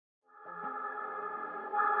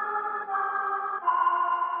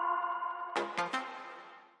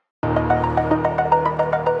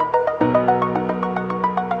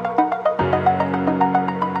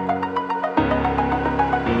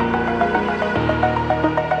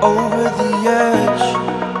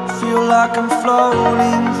like I'm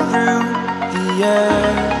floating through the air.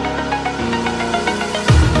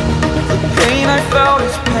 The pain I felt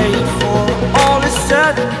is paid for, all is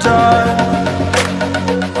said and done.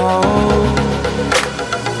 Oh,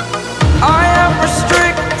 I am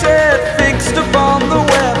restricted, fixed upon the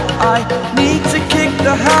web. I need to kick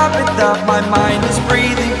the habit that my mind is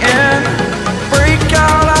breathing in. Break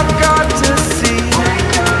out, I've got to see.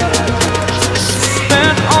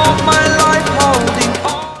 Spent all my life holding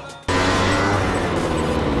on.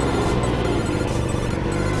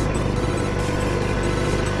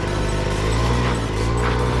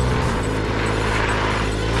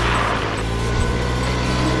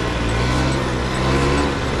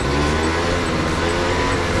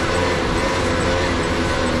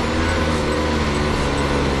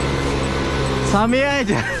 Sam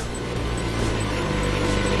jedzie!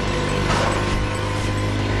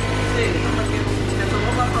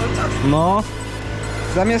 No.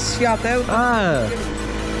 Zamiast świateł...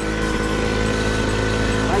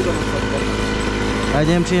 Ja nie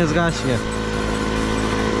wiem, czy nie zgaśnie.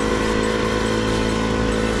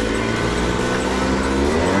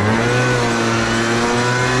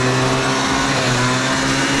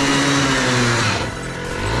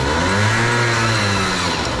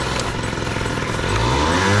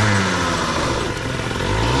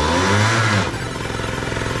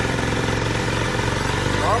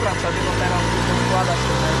 Dobra, sobie go teraz układa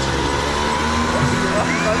się rzeczy.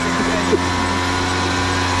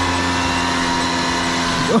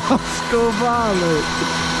 Skowany!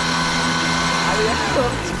 Ale jak to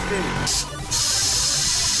ci ty?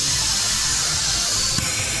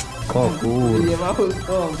 O kur... Nie ma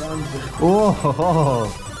skąd, Andrzej. Ohoho!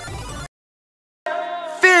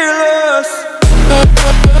 Fearless.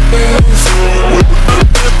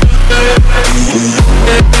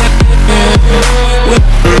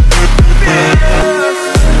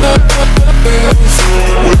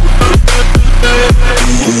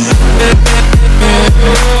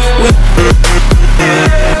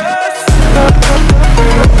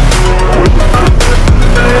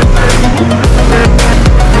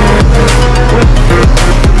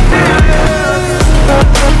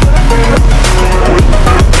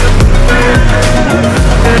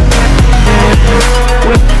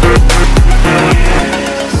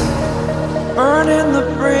 Burning the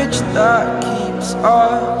bridge that keeps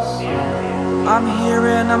us. I'm here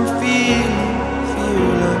and I'm feeling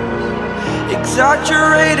fearless.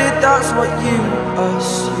 Exaggerated, that's what you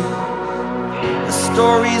assume. The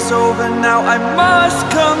story's over now, I must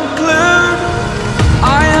conclude.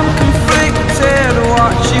 I am conflicted,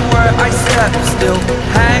 watching where I step still,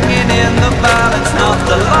 hanging in the balance. Not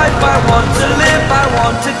the life I want to live, I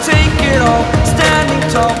want to take it all. Standing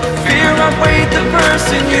tall, fear I've weighed the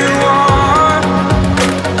person you